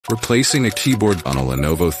Replacing a keyboard on a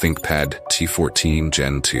Lenovo ThinkPad T14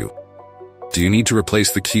 Gen 2. Do you need to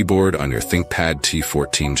replace the keyboard on your ThinkPad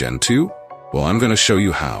T14 Gen 2? Well, I'm going to show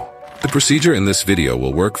you how. The procedure in this video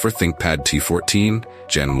will work for ThinkPad T14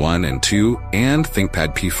 Gen 1 and 2 and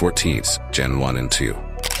ThinkPad P14s Gen 1 and 2.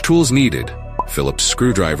 Tools needed: Phillips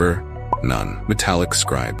screwdriver, none, metallic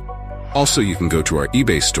scribe. Also, you can go to our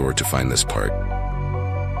eBay store to find this part.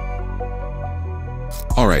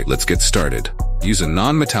 Alright, let's get started. Use a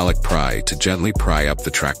non-metallic pry to gently pry up the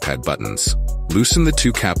trackpad buttons. Loosen the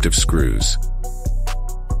two captive screws.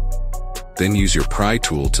 Then use your pry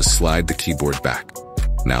tool to slide the keyboard back.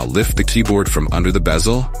 Now lift the keyboard from under the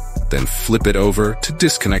bezel, then flip it over to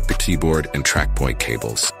disconnect the keyboard and track point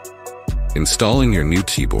cables. Installing your new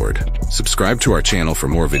keyboard. Subscribe to our channel for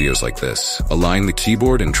more videos like this. Align the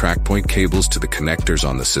keyboard and track point cables to the connectors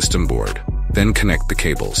on the system board. Then connect the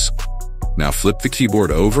cables. Now flip the keyboard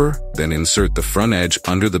over, then insert the front edge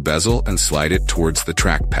under the bezel and slide it towards the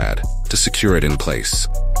trackpad to secure it in place.